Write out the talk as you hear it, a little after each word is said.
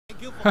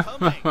you for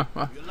coming.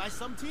 You like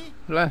some tea?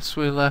 Last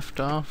we left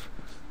off,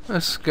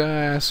 this guy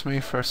asked me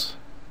for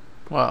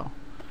well,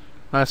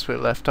 last we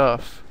left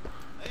off,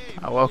 Hey,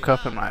 I woke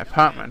up in my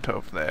apartment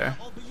over there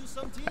offer you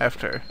some tea?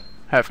 after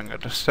having a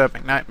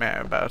disturbing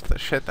nightmare about the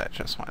shit that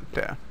just went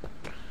down.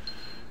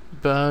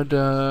 But,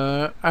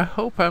 I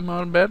hope I'm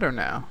all better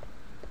now.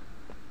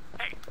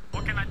 Hey,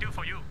 what can I do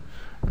for you?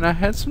 And I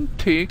had some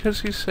tea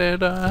because he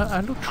said,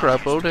 I looked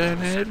troubled,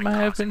 and it might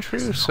have been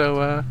true,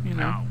 so, you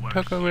know,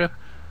 took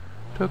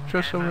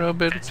just a real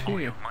bit of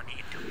tea.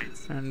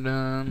 And,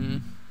 I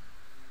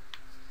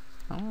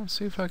want to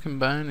see if I can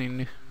buy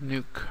any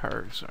new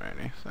cars or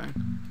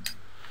anything.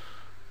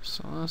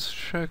 So let's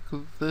check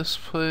this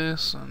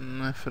place,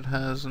 and if it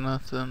has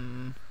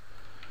nothing,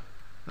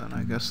 then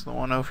I guess the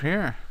one over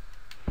here.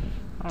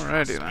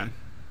 Alrighty then.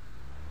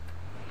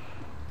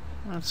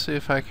 Let's see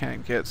if I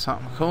can't get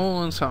something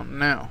cool and something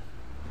new.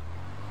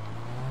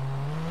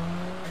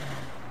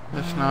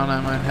 If not,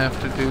 I might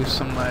have to do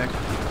some, like,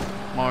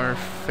 more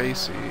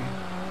facey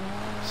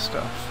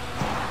stuff.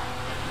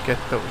 Get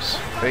those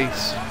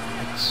face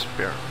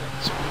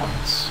experience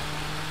points.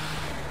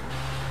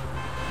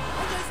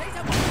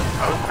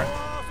 Okay.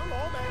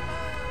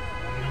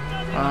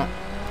 Well,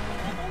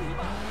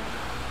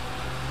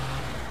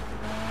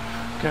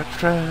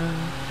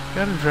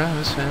 gotta drive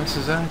as fast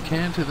as I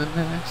can to the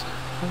next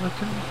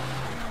fucking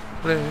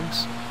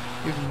place.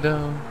 Even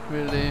though,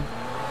 really,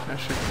 I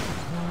should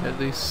at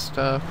least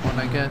stop when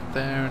I get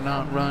there and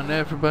not run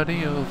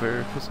everybody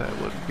over, because that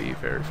wouldn't be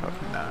very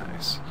fucking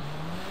nice.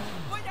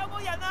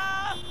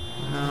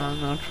 No, I'm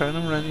not trying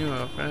to run you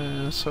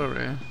over.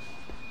 Sorry.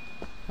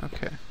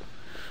 Okay.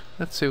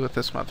 Let's see what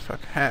this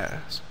motherfucker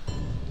has.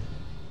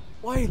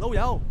 Wait, 老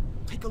友,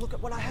 take a look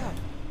at what I have.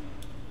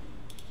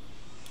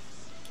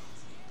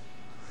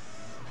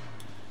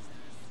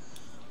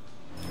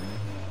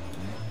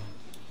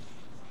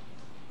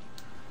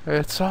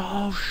 It's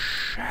all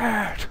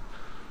shit.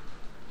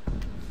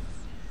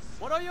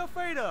 What are you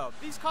afraid of?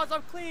 These cars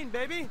are clean,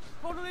 baby.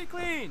 Totally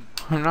clean.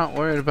 I'm not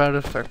worried about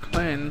if they're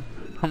clean.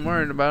 I'm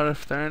worried about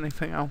if they're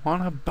anything I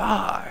want to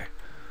buy.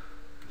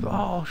 It's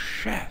all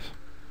shit.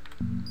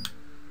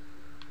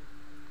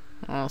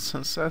 Well,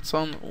 since that's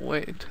on the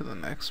way to the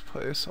next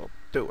place, I'll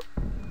do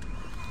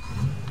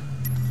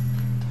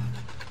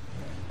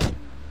it.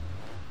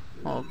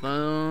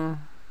 Although,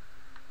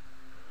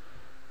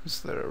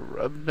 is there a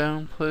rub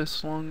down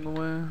place along the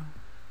way?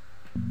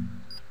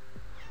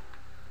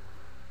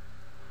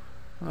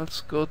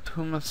 Let's go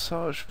to a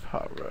massage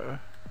parlor.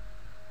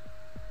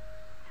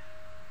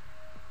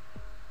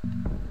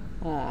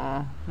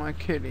 Aw, my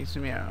kitty's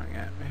meowing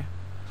at me.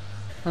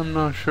 I'm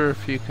not sure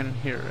if you can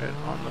hear it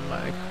on the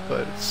mic,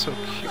 but it's so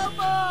cute.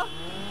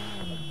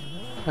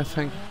 I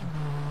think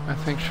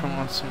she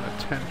wants some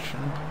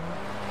attention.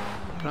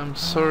 But I'm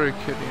sorry,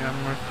 kitty,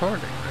 I'm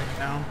recording right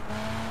now.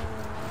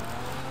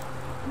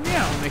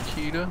 Meow,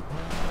 Nikita.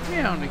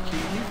 Meow,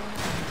 Nikita.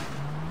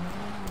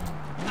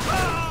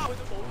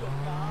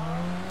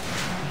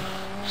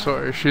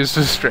 Sorry, she's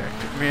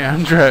distracting me.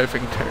 I'm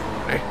driving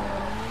terribly.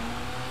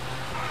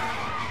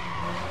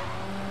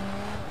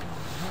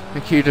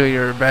 Nikita,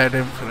 you're a bad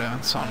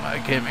influence on my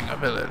gaming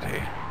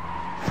ability.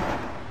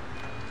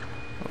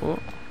 Oh.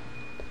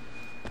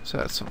 Is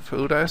that some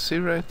food I see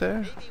right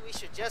there? Maybe we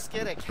should just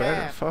get a cab.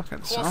 Better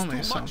fucking sell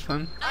me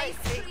something. Ice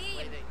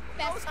cream.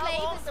 Best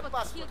flavors for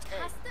cute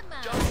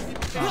customers.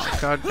 Oh,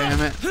 God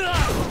damn it.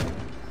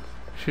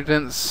 She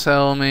didn't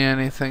sell me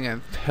anything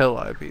until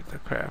I beat the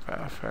crap out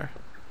of her.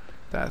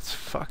 That's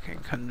fucking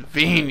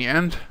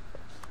convenient.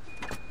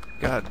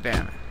 God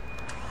damn it.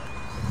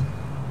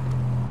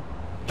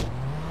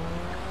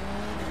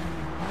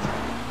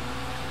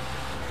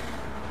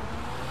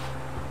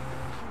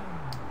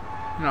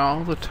 You know,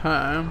 all the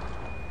time,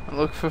 I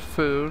look for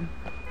food.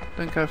 I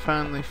think I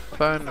finally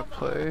find a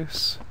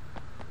place.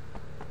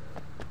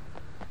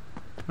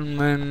 And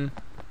then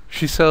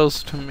she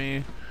sells to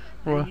me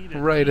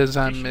right as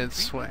I'm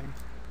mid-swing.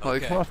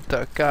 Like, what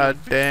the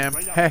goddamn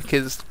heck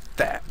is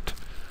that?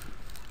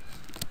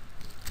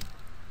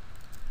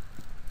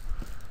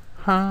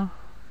 Huh?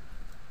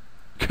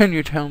 Can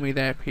you tell me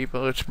that,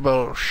 people? It's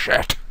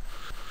bullshit.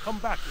 Come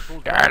back.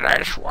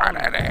 That is what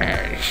it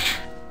is.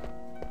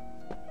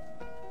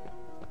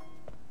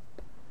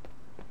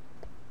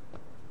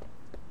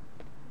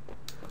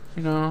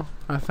 You know,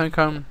 I think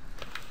I'm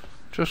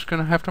just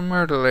gonna have to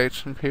murderate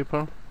some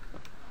people.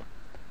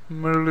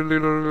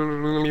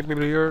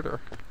 Murder.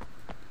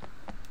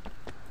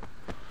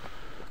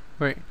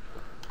 Wait.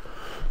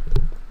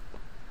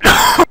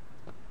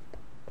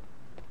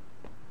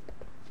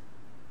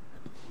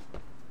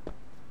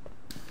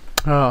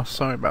 Oh,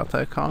 sorry about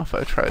that cough.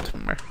 I tried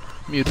to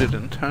mute it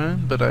in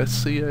time, but I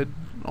see I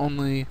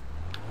only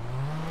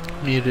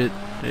muted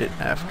it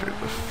after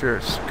the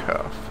first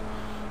cough.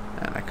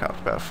 And I coughed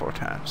about 4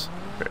 times.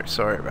 Very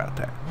sorry about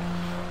that.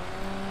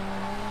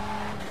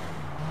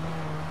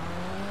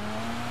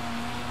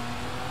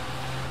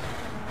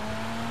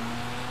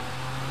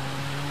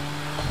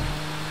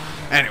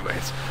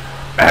 Anyways,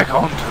 back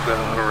onto the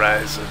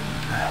horizon.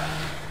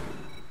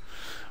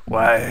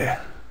 Why?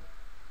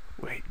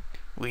 Wait,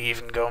 we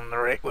even going the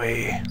right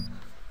way?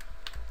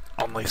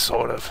 Only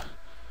sort of.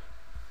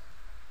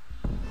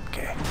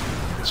 Okay,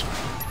 this one.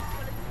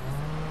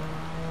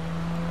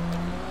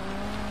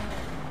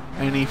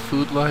 Any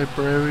food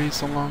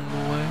libraries along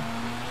the way?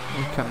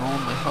 We can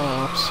only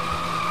hope.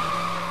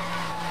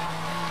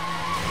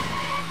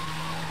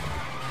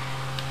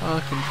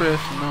 Fucking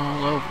drifting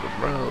all over the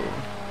road.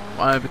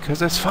 Why?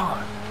 Because it's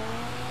fun.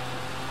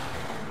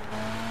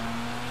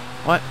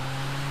 What?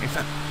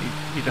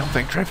 You don't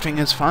think drifting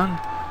is fun?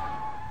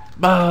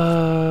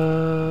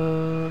 Bullshit.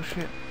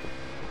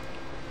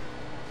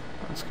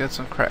 Let's get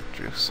some crack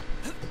juice.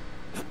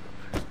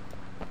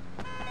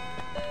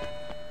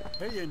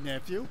 Hey,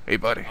 nephew. Hey,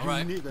 buddy.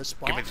 You need a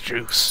spot? Give me the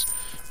juice.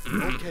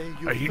 Okay,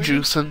 Are you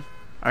finished? juicing?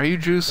 Are you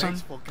juicing?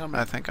 Thanks for coming.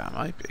 I think I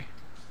might be.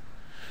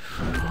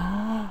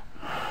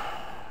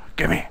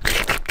 Give me.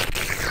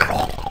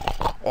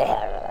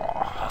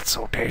 Oh, that's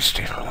so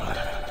tasty.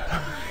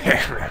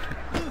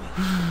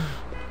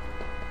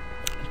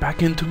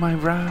 Back into my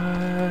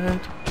ride.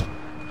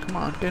 Come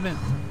on, get in.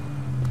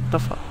 What the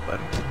fuck,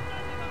 buddy?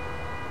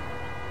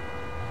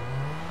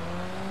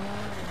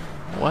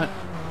 What?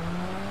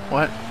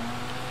 What?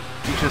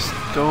 You just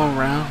go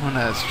around when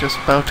I was just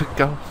about to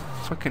go?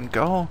 Fucking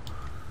go?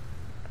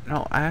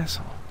 No,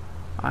 asshole.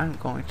 I'm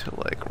going to,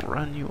 like,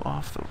 run you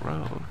off the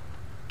road.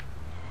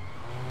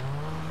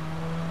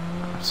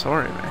 I'm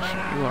sorry, Mission.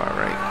 You are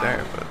right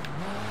there, but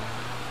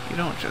you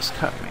don't just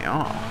cut me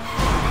off.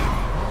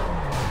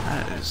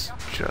 That is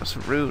just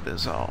rude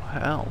as all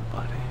hell,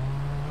 buddy.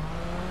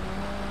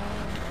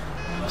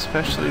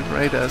 Especially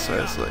right as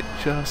I was, like,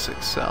 just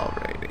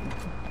accelerating.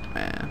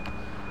 Man.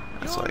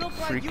 That's like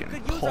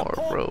freaking poor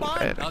road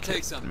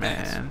etiquette,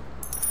 man.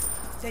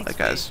 Like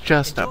I was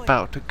just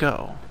about to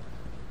go.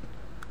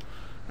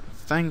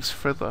 Thanks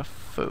for the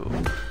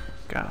food.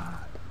 God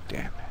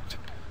damn it.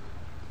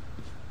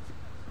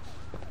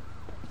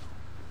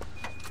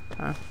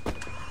 Huh?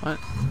 What?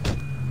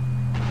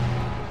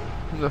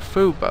 The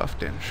food buff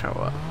didn't show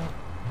up.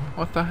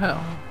 What the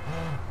hell?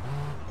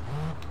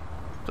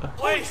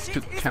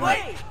 Can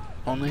I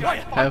only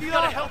have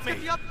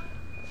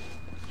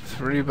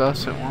 3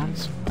 buffs at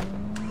once?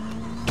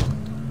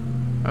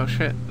 Oh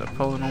shit, they're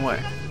pulling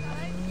away.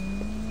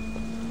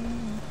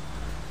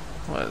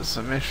 What is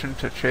the mission,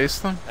 to chase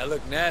them? That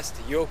look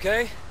nasty. You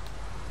okay?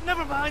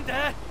 Never mind,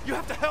 Dad. You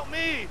have to help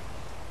me.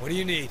 What do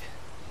you need?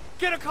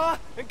 Get a car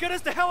and get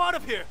us the hell out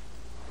of here.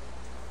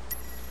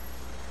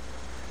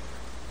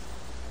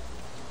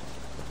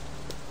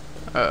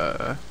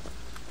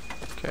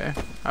 Okay.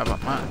 How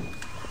about mine?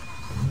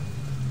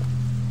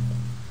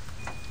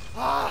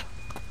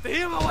 They're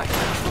here, my way.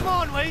 Come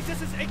on, Wade.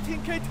 This is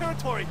 18K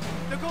territory.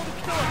 They're going to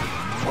kill us.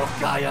 Oh,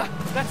 Gaia.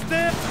 That's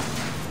them.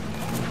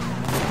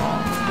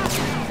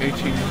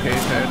 18K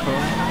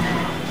territory.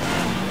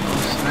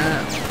 Oh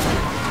snap.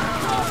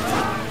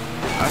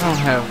 I don't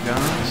have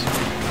guns.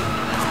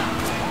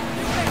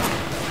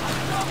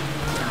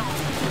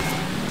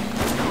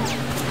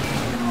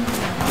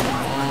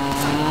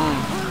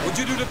 What'd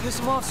you do to piss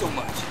him off so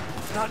much?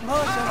 Not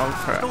much. Oh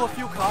crap. Stole a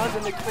few cars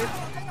and they quit.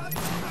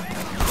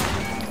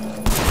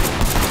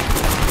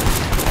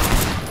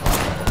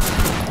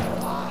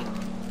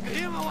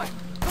 Here, my way.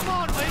 Come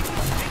on, Wade. This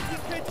is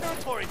 18K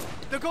territory.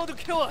 They're going to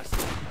kill us.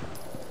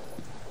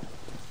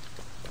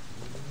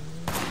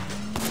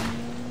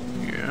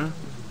 Yeah.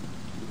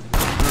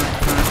 I'm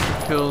trying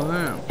to kill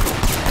them.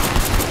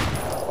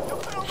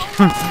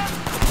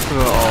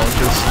 We're all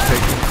just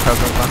taking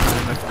cover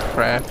behind a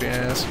crappy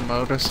ass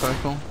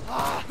motorcycle.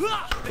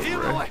 Here,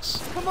 my way.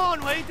 Come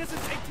on, Wade. This is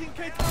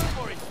 18K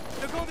territory.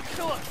 They're going to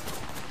kill us.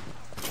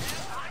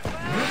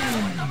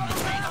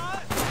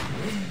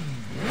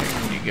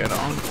 Can you get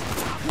on?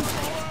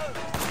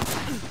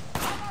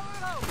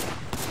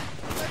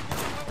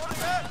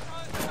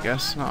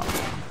 Guess not.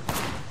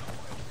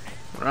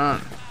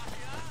 Run.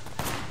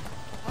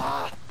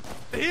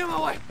 Here, my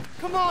way.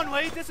 Come on,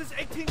 Wade. This is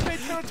 18K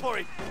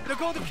territory. They're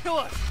going to kill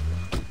us.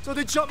 So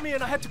they jumped me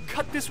and I had to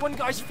cut this one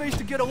guy's face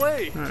to get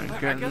away. Alright, I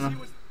get guess in he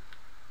was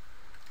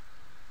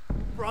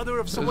brother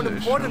of someone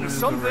important or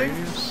something.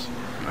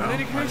 No, In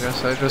any I case,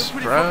 guess I just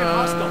pretty fucking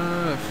hostile.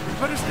 drive. We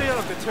better stay out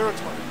of the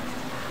territory.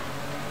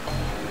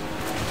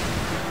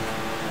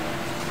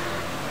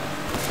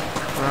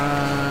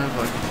 Drive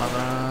like a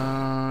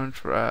mother.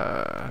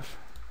 Drive.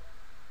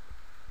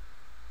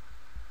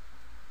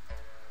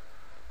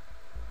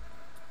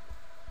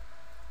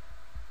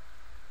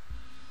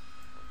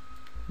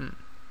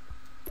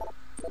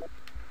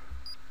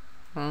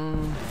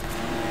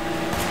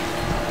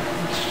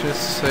 Let's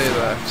just say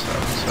that's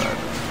outside of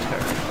the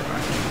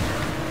territory.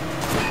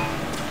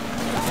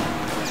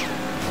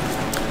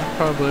 I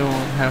probably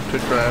won't have to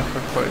drive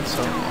for quite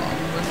so long,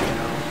 but you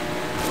know,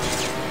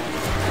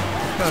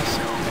 just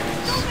in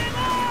case.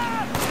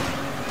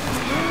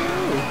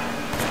 Woo!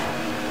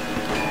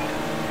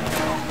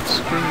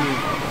 Screw you,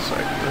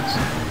 motorcyclist.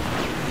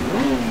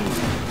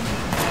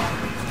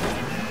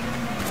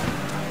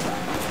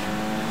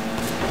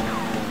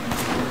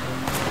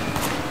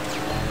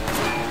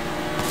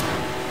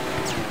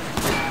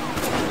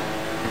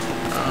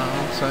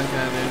 Looks like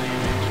I didn't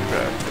even need to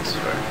drive this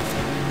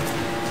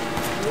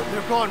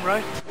They're gone,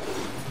 right?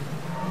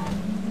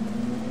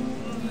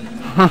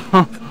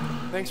 far.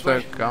 Thanks, They're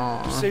Ray.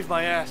 gone. You saved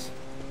my ass.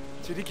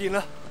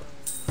 Tidikina.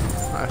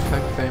 I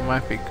think they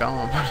might be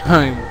gone,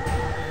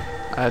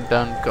 but I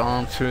done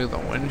gone through the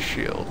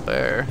windshield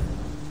there.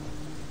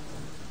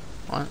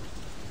 What?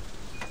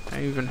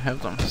 I even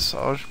have the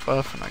massage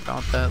buff and I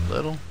got that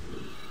little?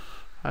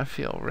 I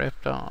feel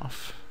ripped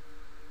off.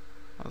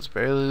 I was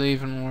barely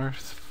even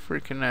worth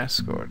freaking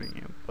escorting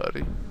you,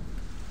 buddy.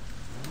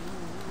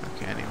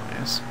 Okay,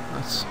 anyways,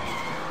 let's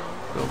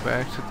go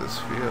back to this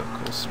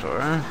vehicle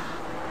store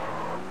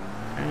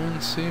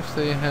and see if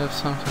they have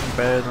something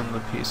better than the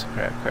piece of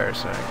crap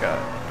cars that I got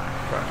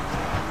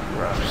in my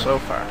garage so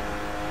far.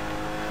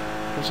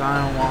 Because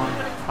I want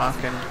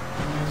fucking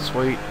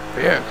sweet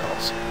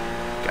vehicles.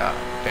 God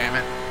damn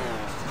it.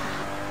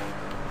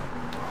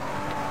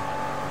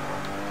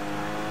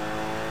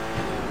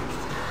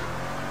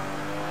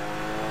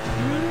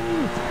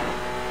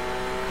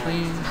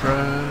 Clean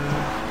drive.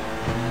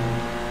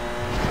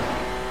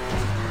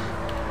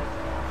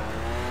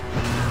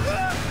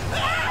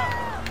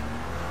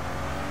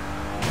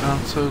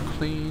 Not so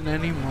clean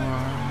anymore.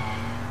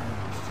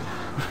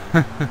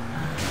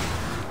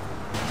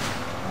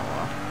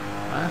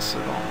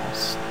 Lasted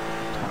almost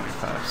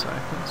 25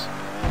 seconds.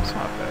 It's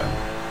not bad.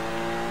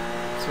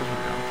 Especially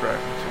when I'm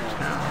driving through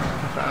town.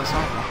 If I was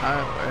on the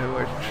highway,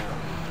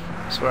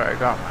 which is where I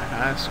got my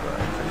high score, I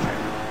think I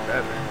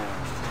would be better.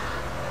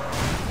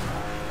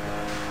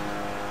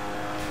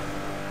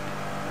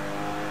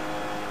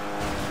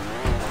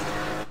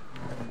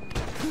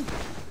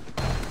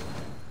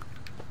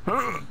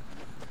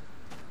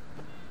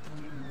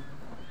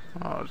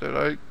 Oh, did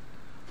I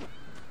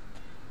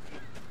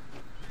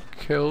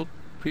kill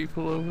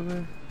people over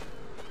there?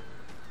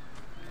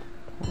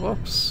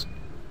 Whoops.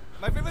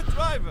 My favorite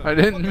driver. I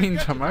didn't mean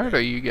to murder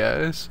you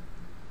guys.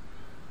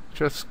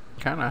 Just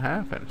kinda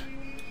happened.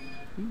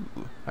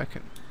 Ooh, I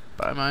can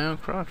buy my own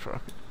crotch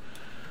rocket.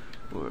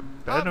 Or a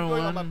I'm better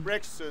going on my one.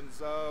 break soon,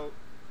 so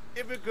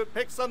if you could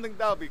pick something,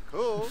 that would be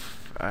cool.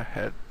 If I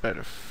had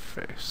better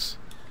face.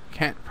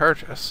 Can't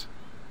purchase.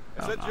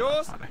 Is Oh, that no,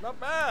 yours? money. Not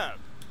bad.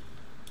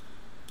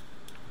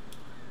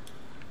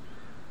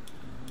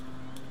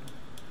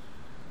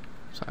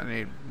 So I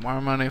need more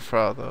money for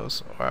all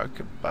those, or I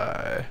could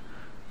buy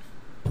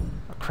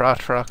a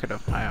crotch rocket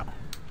of my own.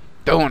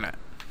 Doing it.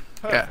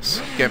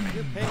 Yes, give me.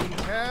 You paying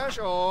cash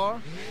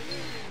or?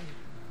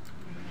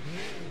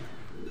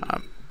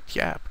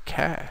 Yeah,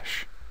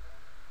 cash.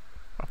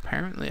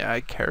 Apparently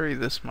I carry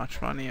this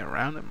much money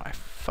around in my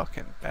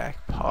fucking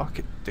back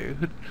pocket,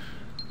 dude.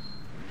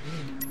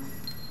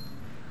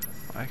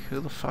 Like, who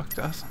the fuck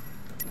doesn't?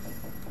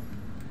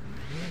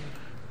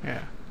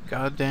 Yeah,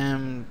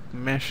 goddamn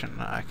mission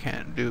I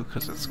can't do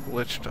because it's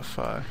glitched to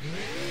fuck.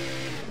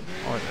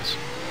 Or this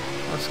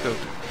one. Let's go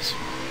to this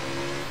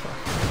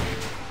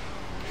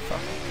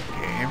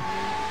fucking game.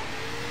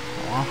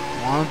 I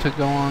wanted to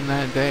go on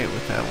that date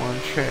with that one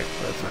chick,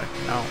 but it's like,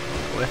 no,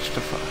 glitched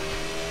to fuck.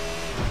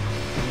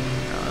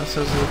 You know, this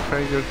is a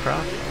pretty good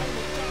crop.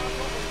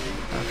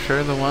 I'm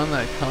sure the one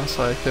that costs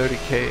like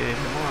 30k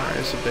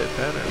more is a bit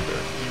better,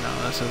 but you know,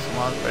 this is a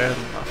lot better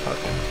than the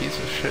fucking piece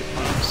of shit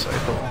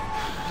motorcycle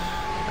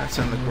that's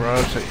in the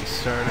garage that you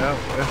start out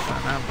with,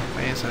 and I'm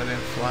amazed I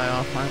didn't fly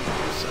off my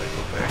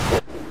motorcycle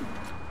there.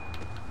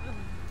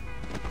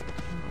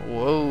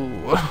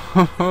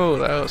 Whoa,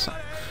 that was a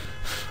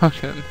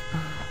fucking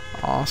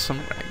awesome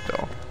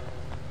ragdoll.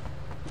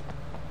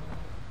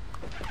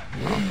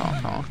 Honk, honk,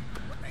 honk.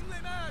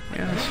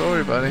 Yeah,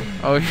 sorry buddy.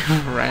 Oh,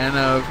 you ran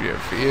out of your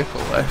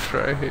vehicle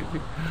after I hit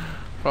you.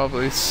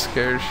 Probably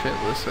scared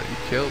shitless that you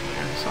killed me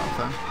or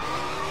something.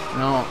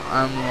 No,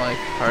 I'm like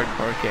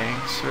hardcore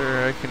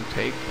gangster. I can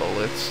take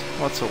bullets.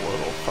 What's a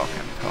little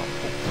fucking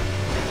tumble?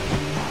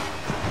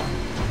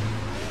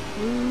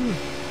 Woo.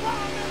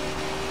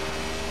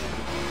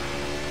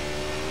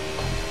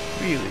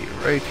 Really,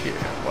 right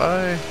here.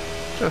 Why?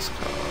 Just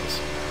cause.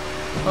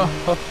 Ho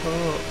ho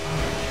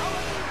ho.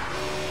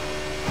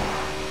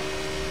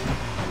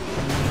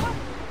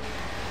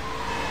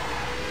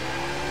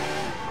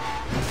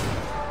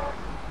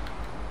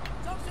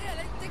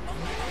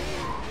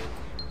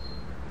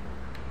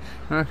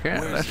 Okay,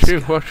 let's see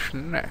what's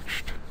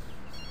next.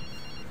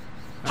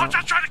 Stop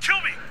trying to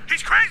kill me!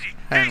 He's crazy!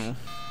 And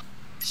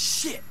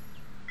Shit!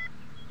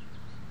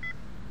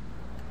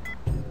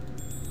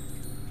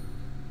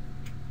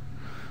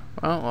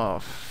 well, I'll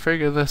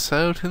figure this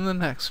out in the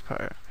next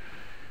part.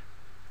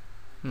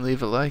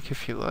 Leave a like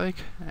if you like,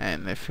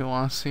 and if you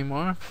want to see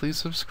more, please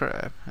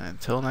subscribe. And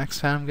until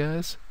next time,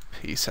 guys,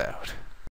 peace out.